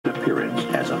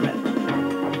as a Met.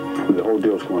 The whole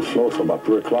deal was going slow, so about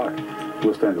 3 o'clock, we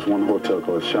were staying at this one hotel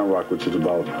called Shamrock, which is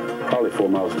about probably 4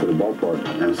 miles to the ballpark.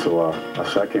 And so I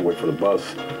said, I can't wait for the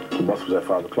bus. The bus was at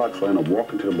 5 o'clock, so I ended up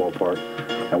walking to the ballpark.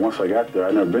 And once I got there,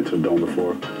 I'd never been to the Dome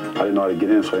before. I didn't know how to get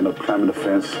in, so I ended up climbing the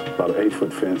fence, about an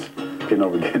 8-foot fence,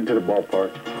 getting to the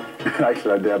ballpark. And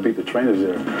actually, I beat the trainers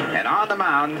there. And on the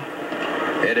mound,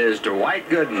 it is Dwight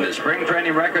Gooden, the spring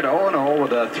training record 0-0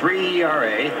 with a 3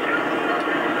 ERA.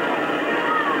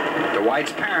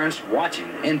 Dwight's parents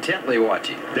watching, intently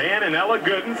watching. Dan and Ella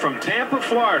Gooden from Tampa,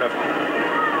 Florida.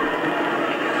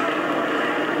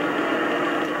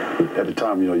 At the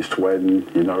time, you're sweating,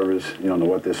 you're nervous, you don't know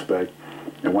what to expect.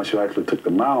 And once you actually took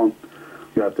the mound,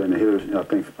 you got out there and the hitters, I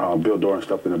think Bill Doran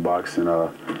stepped in the box, and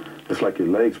it's like your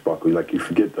legs buckle. Like you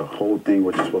forget the whole thing,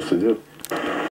 what you're supposed to do.